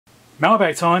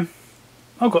Mailbag time.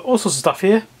 I've got all sorts of stuff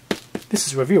here. This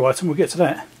is a review item, we'll get to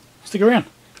that. Stick around.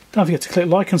 Don't forget to click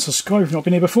like and subscribe if you've not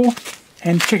been here before.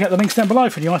 And check out the links down below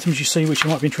for the items you see which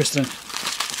you might be interested in.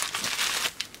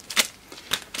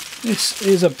 This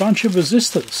is a bunch of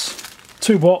resistors.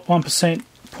 2 watt, 1%,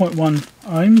 0.1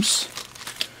 ohms.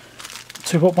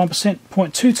 2 watt, 1%,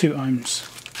 0.22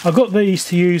 ohms. I've got these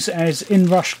to use as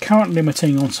inrush current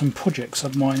limiting on some projects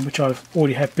of mine which I've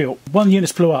already have built. One of the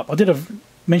units blew up. I did a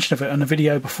mention of it in a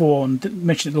video before and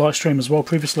mentioned it in the live stream as well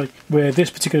previously, where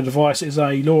this particular device is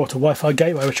a LoRa to Wi-Fi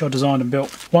gateway which I designed and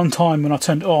built. One time when I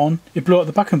turned it on, it blew up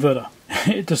the buck converter.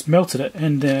 It just melted it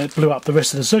and blew up the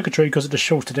rest of the circuitry because it just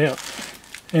shorted out.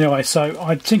 Anyway, so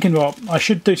I'm thinking, well, I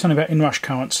should do something about inrush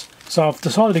currents. So I've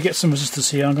decided to get some resistors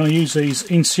here. I'm going to use these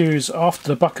in series after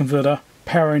the buck converter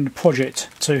powering the project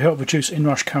to help reduce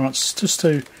inrush currents, just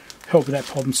to help with that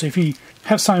problem. So if you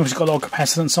have something which has got a lot of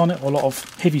capacitance on it or a lot of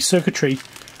heavy circuitry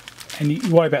and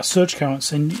you worry about surge currents,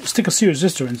 then you stick a series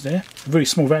resistor in there, a very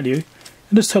small value,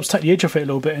 and this helps take the edge off it a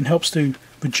little bit and helps to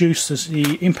reduce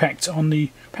the impact on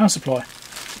the power supply.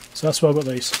 So that's why I've got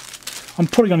these. I'm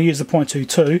probably going to use the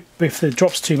 0.22, but if it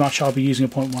drops too much I'll be using a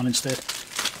 0.1 instead.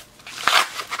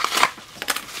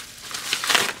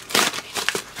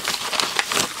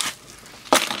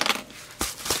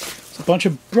 It's a bunch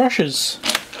of brushes.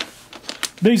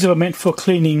 These are meant for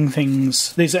cleaning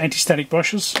things. These are anti-static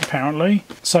brushes, apparently.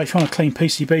 So if you want to clean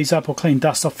PCBs up or clean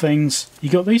dust off things, you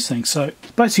got these things. So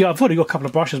basically I've already got a couple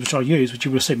of brushes which I use, which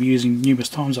you will see me using numerous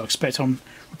times, I expect, on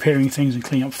repairing things and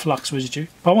cleaning up flux residue.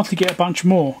 But I want to get a bunch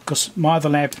more because my other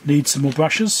lab needs some more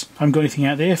brushes. I haven't got anything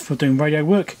out there for doing radio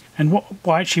work. And what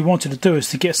I actually wanted to do is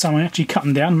to get someone actually cut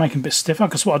them down, make them a bit stiffer,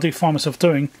 because what I do find myself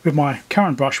doing with my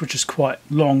current brush, which is quite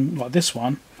long like this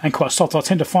one, and quite soft, I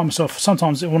tend to find myself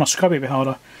sometimes when I scrub it a bit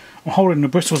harder, I'm holding the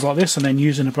bristles like this and then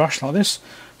using a brush like this.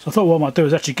 So I thought what I might do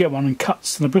is actually get one and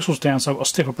cut the bristles down so I've got a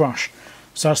stiffer brush.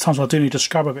 So those times I do need to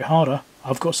scrub a bit harder,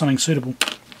 I've got something suitable.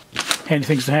 Handy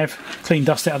things to have, clean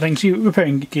dust out of things. You're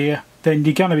repairing gear, then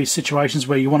you're going to be situations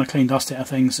where you want to clean dust out of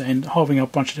things, and holding a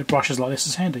bunch of brushes like this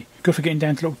is handy. Good for getting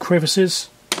down to little crevices.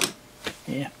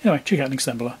 Yeah, anyway, check out links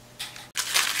down below.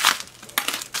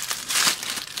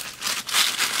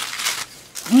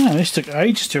 Oh, this took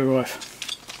ages to arrive.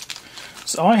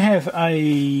 So I have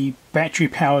a battery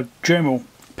powered Dremel,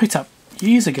 picked up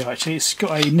years ago actually. It's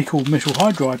got a nickel metal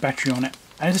hydride battery on it.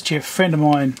 And it's actually a friend of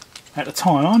mine at the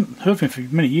time, I haven't heard of him for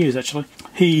many years actually.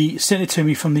 He sent it to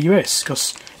me from the US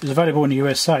because it was available in the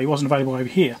USA, it wasn't available over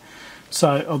here.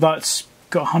 So although it's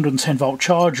got a 110 volt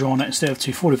charger on it instead of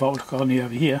 240 volt like I need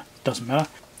over here, doesn't matter.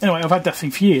 Anyway, I've had that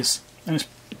thing for years and it's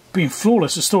been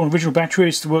flawless. It's still on original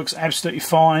batteries, it works absolutely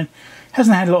fine.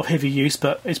 Hasn't had a lot of heavy use,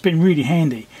 but it's been really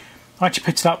handy. I actually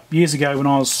picked it up years ago when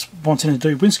I was wanting to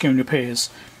do windscreen repairs.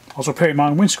 I was repairing my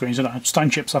own windscreens, you know, stone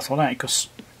chip, stuff like that, because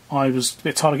I was a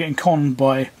bit tired of getting conned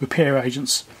by repair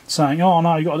agents saying, oh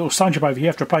no, you've got a little stone chip over here, you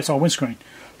have to replace our windscreen.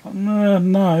 Like,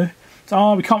 no.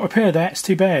 Oh, we can't repair that, it's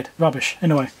too bad. Rubbish.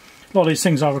 Anyway, a lot of these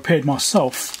things I repaired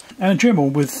myself. And a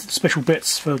Dremel with special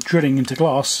bits for drilling into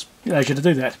glass, it allows you to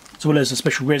do that, as well as the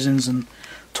special resins and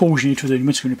tools you need to do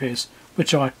windscreen repairs,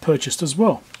 which I purchased as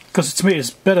well. Because to me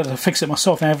it's better to fix it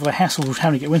myself than have the hassle of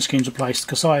having to get windscreens replaced,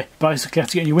 because I basically have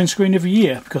to get a new windscreen every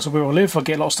year because of where I live. I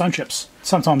get a lot of stone chips.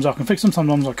 Sometimes I can fix them,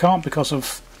 sometimes I can't because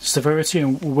of severity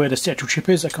and where the actual chip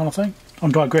is, that kind of thing.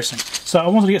 I'm digressing. So I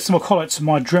wanted to get some more collets in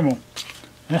my Dremel, and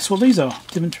that's what these are.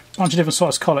 Bunch of different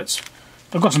size collets.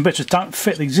 I've got some bits that don't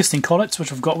fit the existing collets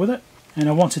which I've got with it, and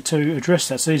I wanted to address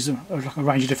that. So these are like a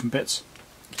range of different bits.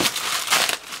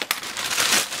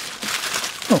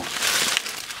 Oh,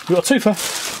 we've got a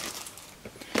twofer.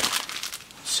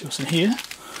 See what's in here.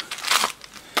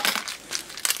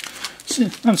 I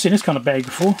haven't seen this kind of bag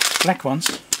before, black ones.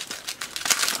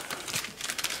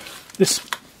 This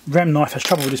ram knife has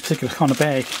trouble with this particular kind of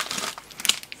bag.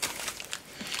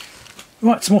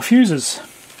 Right, some more fuses.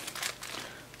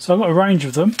 So I've got a range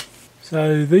of them.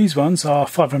 So these ones are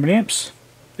 500 milliamps.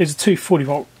 These are 240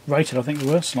 volt rated, I think they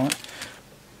were, like.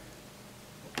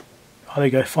 Oh, there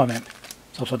you go, 5 amp.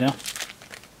 It's upside down.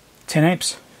 10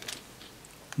 amps.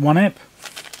 1 amp.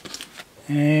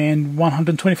 And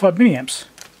 125 milliamps.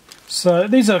 So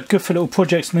these are good for little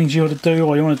projects, things you want to do,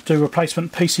 or you want to do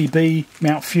replacement PCB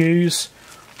mount fuse.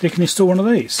 You can install one of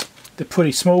these. They're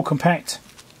pretty small, compact,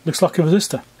 looks like a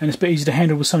resistor, and it's a bit easy to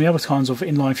handle with some of the other kinds of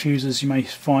inline fuses you may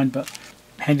find, but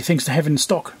handy things to have in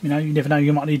stock. You know, you never know,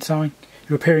 you might need something.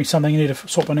 You're repairing something, you need to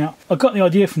swap one out. I got the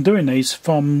idea from doing these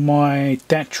from my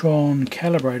Datron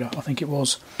calibrator, I think it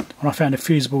was, when I found a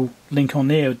fusible link on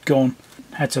there had gone,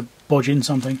 had to bodge in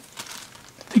something.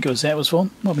 I think it was that was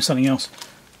one, might be something else.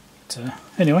 But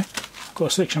anyway, I've got a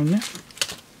selection on there.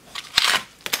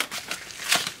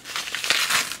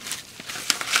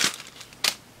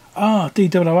 Ah,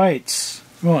 D008s,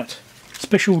 right,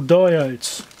 special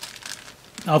diodes.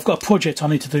 Now, I've got a project I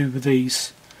need to do with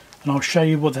these, and I'll show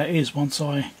you what that is once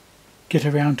I get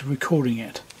around to recording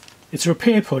it. It's a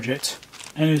repair project,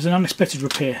 and it was an unexpected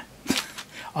repair.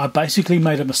 I basically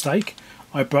made a mistake,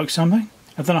 I broke something,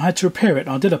 and then I had to repair it,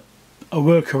 and I did a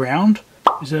workaround.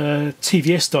 It's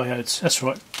TVS diodes, that's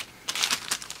right.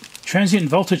 Transient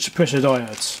voltage suppressor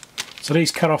diodes. So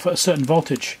these cut off at a certain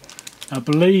voltage. I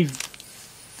believe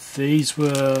these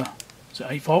were, is it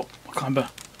 8 volt? I can't remember.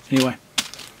 Anyway,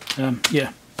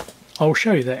 yeah, I'll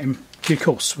show you that in due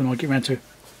course when I get around to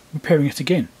repairing it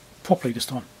again, properly this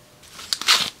time.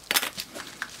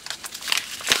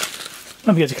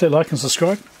 Don't forget to click like and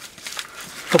subscribe.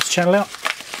 Helps the channel out.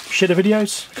 Share the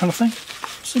videos, that kind of thing.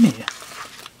 What's in here?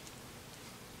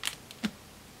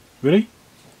 Really?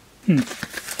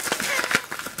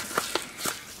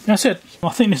 That's it. I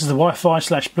think this is the Wi-Fi /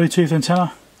 Bluetooth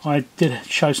antenna. I did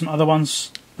show some other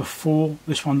ones before.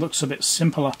 This one looks a bit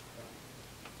simpler.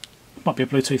 Might be a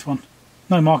Bluetooth one.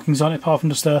 No markings on it apart from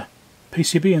just a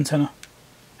PCB antenna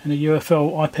and a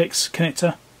UFL IPEX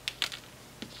connector.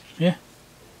 Yeah,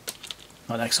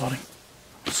 not that exciting.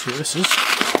 Let's see what this is.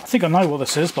 I think I know what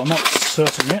this is, but I'm not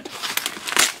certain yet.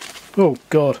 Oh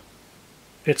God,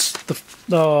 it's the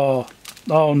oh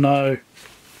no,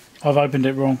 I've opened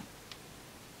it wrong.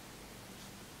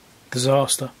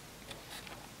 Disaster.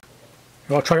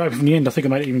 I'll try to open from the end. I think I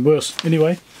made it even worse.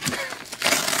 Anyway,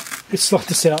 let's slide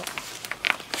this out.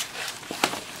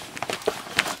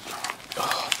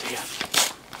 Oh dear.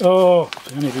 Oh,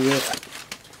 down everywhere.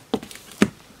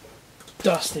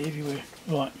 Dusty everywhere.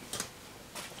 Right.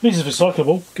 This is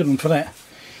recyclable. Good one for that.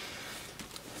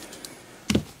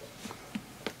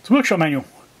 It's a workshop manual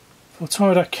for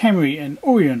Toyota Camry and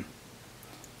Orion.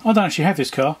 I don't actually have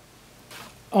this car.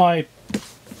 I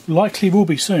likely will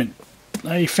be soon.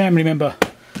 A family member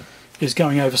is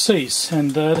going overseas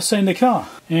and they're selling their car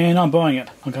and I'm buying it.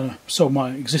 I'm going to sell my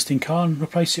existing car and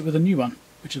replace it with a new one,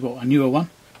 which is what, a newer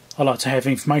one. I like to have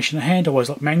information at hand, I always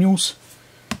like manuals.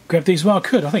 Grab these while I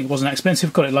could. I think it wasn't that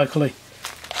expensive, got it locally.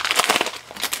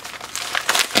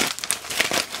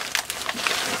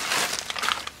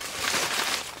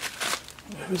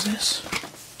 What was this?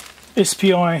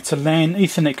 SPI to LAN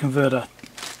Ethernet converter.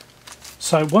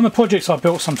 So one of the projects I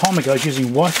built some time ago is using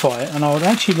Wi-Fi, and I would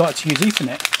actually like to use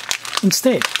Ethernet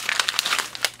instead.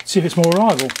 See if it's more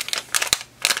reliable.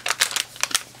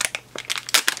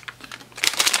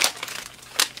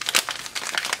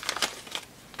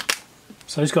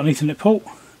 So it's got an Ethernet port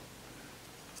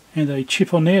and a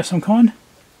chip on there of some kind.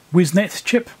 WizNet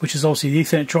chip, which is obviously the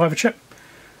Ethernet driver chip.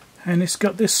 And it's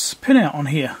got this pinout on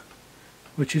here,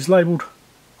 which is labelled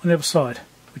on the other side,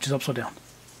 which is upside down.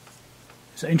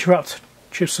 So interrupt,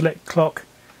 chip select, clock,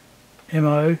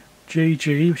 MO,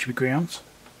 GG, which would be grounds.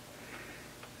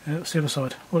 What's the other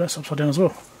side? Well, that's upside down as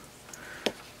well.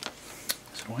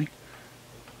 That's annoying.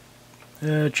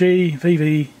 G,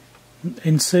 VV,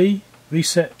 NC,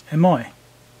 reset, MI.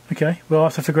 Okay, well, I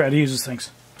have to figure out how to use these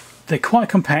things. They're quite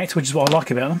compact, which is what I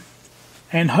like about them.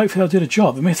 And hopefully they'll do the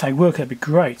job. I mean, if they work, that'd be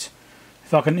great.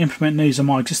 If I can implement these on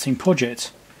my existing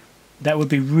project, that would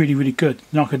be really, really good.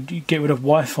 Then I could get rid of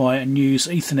Wi-Fi and use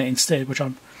Ethernet instead, which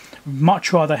I'd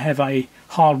much rather have a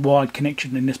hardwired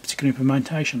connection in this particular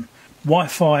implementation.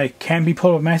 Wi-Fi can be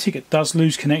problematic, it does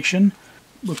lose connection.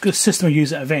 With the system we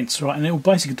use at events, right, and it will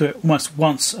basically do it almost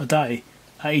once a day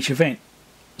at each event.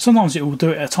 Sometimes it will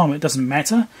do it at a time, it doesn't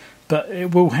matter, but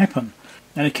it will happen.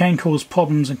 And it can cause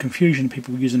problems and confusion to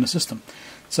people using the system.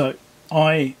 So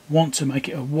I want to make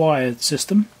it a wired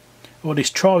system, or at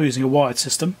least try using a wired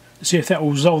system, to see if that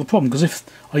will resolve the problem. Because if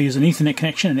I use an Ethernet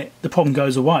connection and the problem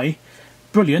goes away,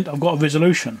 brilliant, I've got a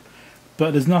resolution.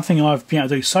 But there's nothing I've been able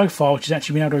to do so far which has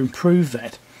actually been able to improve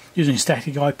that, using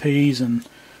static IPs and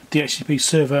DHCP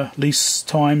server lease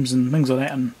times and things like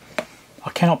that. And I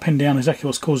cannot pin down exactly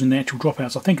what's causing the actual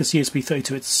dropouts. I think it's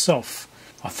ESP32 itself.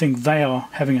 I think they are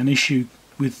having an issue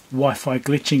with Wi-Fi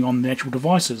glitching on the actual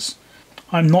devices.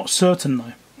 I'm not certain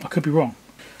though, I could be wrong.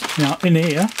 Now in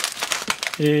here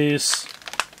is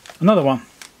another one.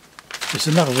 It's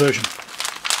another version.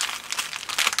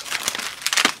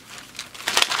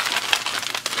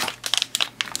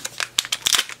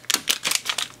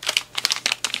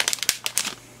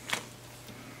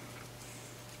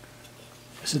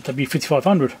 It's a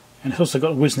W5500 and it's also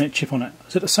got a WizNet chip on it.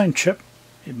 Is it the same chip?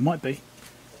 It might be.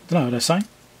 I don't know what they're saying.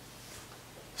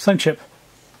 Same chip.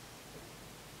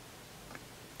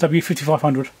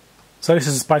 W5500. So this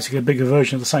is basically a bigger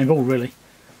version of the same ball really.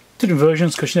 Different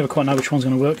versions because you never quite know which one's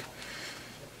going to work.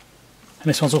 And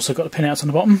this one's also got the pinouts on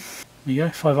the bottom. There you go,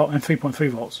 5 volt and 3.3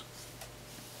 volts.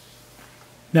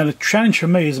 Now the challenge for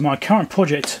me is my current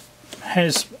project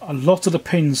has a lot of the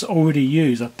pins already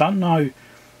used. I don't know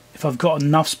if I've got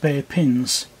enough spare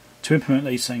pins to implement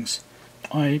these things.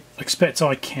 I expect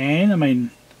I can. I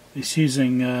mean, it's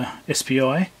using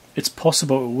SPI. It's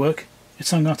possible it will work. It's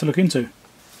something I have to look into.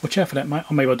 Watch out for that, mate.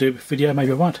 Or maybe I'll do a video,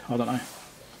 maybe I won't. I don't know.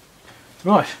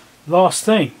 Right, last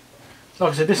thing.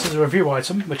 Like I said, this is a review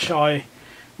item, which I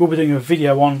will be doing a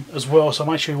video on as well, so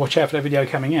make sure you watch out for that video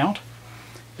coming out.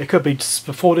 It could be just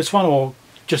before this one or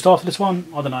just after this one.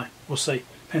 I don't know. We'll see.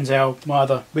 Depends how my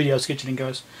other video scheduling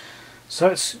goes. So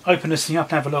let's open this thing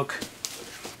up and have a look.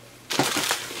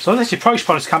 So I actually approached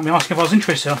by this company asking if I was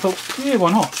interested. I thought, yeah,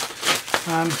 why not?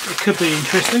 It could be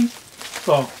interesting.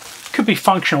 Well, it could be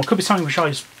functional. It could be something which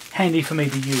is handy for me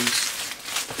to use.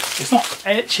 It's not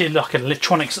actually like an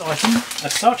electronics item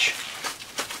as such.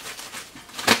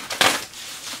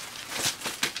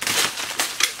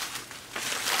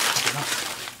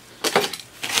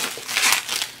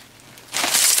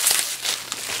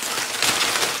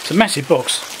 It's a massive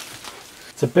box.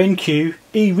 It's a BenQ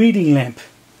e-reading lamp.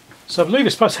 So I believe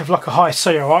it's supposed to have like a high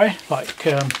CRI, like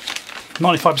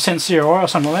 95% CRI or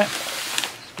something like that,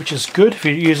 which is good if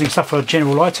you're using stuff for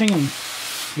general lighting and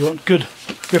you want good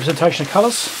representation of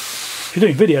colours. If you're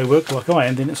doing video work like I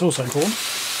am, then it's also important.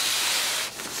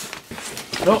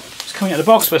 Well, it's coming out of the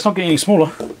box, but it's not getting any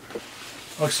smaller.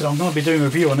 Like I said, I'm going to be doing a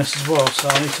review on this as well, so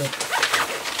I need to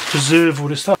preserve all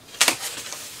this stuff.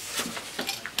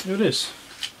 Here it is.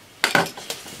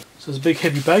 So there's a big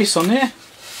heavy base on there.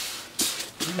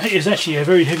 That is actually a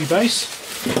very heavy base.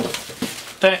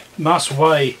 That must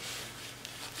weigh,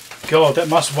 God, that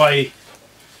must weigh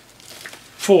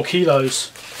 4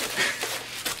 kilos.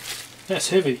 That's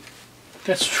heavy.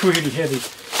 That's really heavy.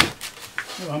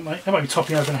 That might be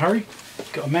topping over in a hurry.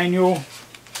 Got a manual.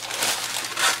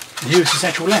 And here's this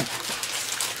actual lamp.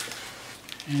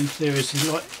 And there is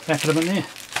the light back element there.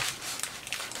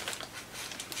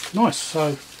 Nice.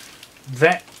 So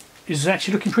that is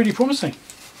actually looking pretty promising.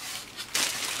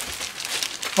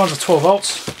 One's a 12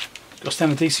 volts. Got a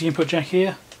standard DC input jack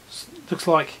here. Looks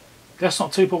like that's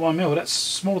not 2.1mm. That's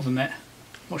smaller than that.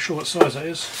 Not sure what size that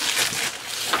is.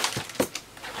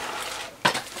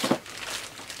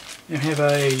 You have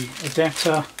a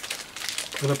adapter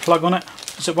with a plug on it.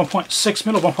 Is it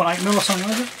 1.6mm or 1.8mm or something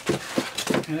like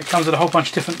that? And it comes with a whole bunch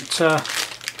of different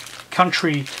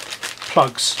country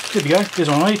plugs. There we go. There's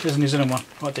one I need. There's a New Zealand one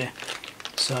right there.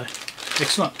 So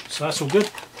excellent. So that's all good.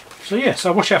 So yeah.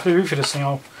 So watch out for the review for this thing.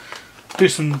 I'll do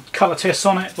some colour tests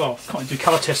on it. Well, can't do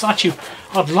colour tests. Actually,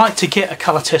 I'd like to get a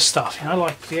colour test stuff. You know,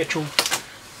 like the actual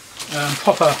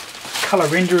proper colour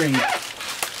rendering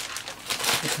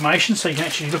information, so you can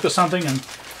actually look at something and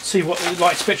see what the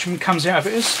light spectrum comes out of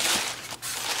it is.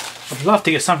 I'd love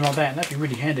to get something like that, and that'd be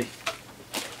really handy.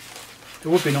 It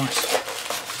would be nice.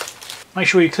 Make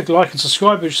sure you click like and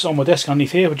subscribe, which is on my desk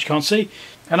underneath here, which you can't see.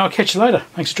 And I'll catch you later.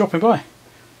 Thanks for dropping by.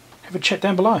 Have a chat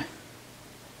down below.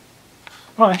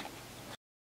 Bye.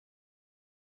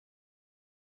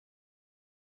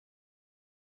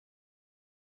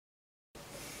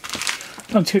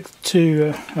 Don't click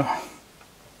to.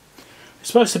 It's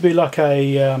supposed to be like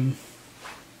a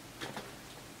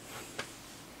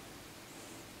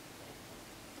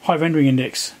high rendering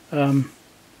index. I've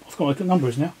got what the number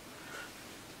is now.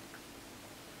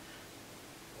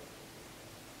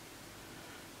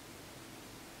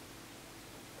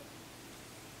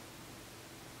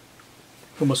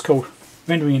 What's it called?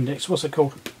 Rendering index. What's it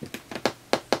called?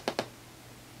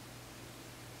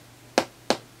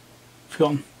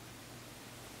 Forgotten.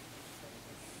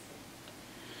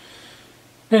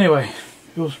 Anyway,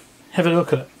 we'll have a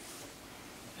look at it.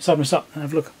 Let's open this up and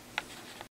have a look.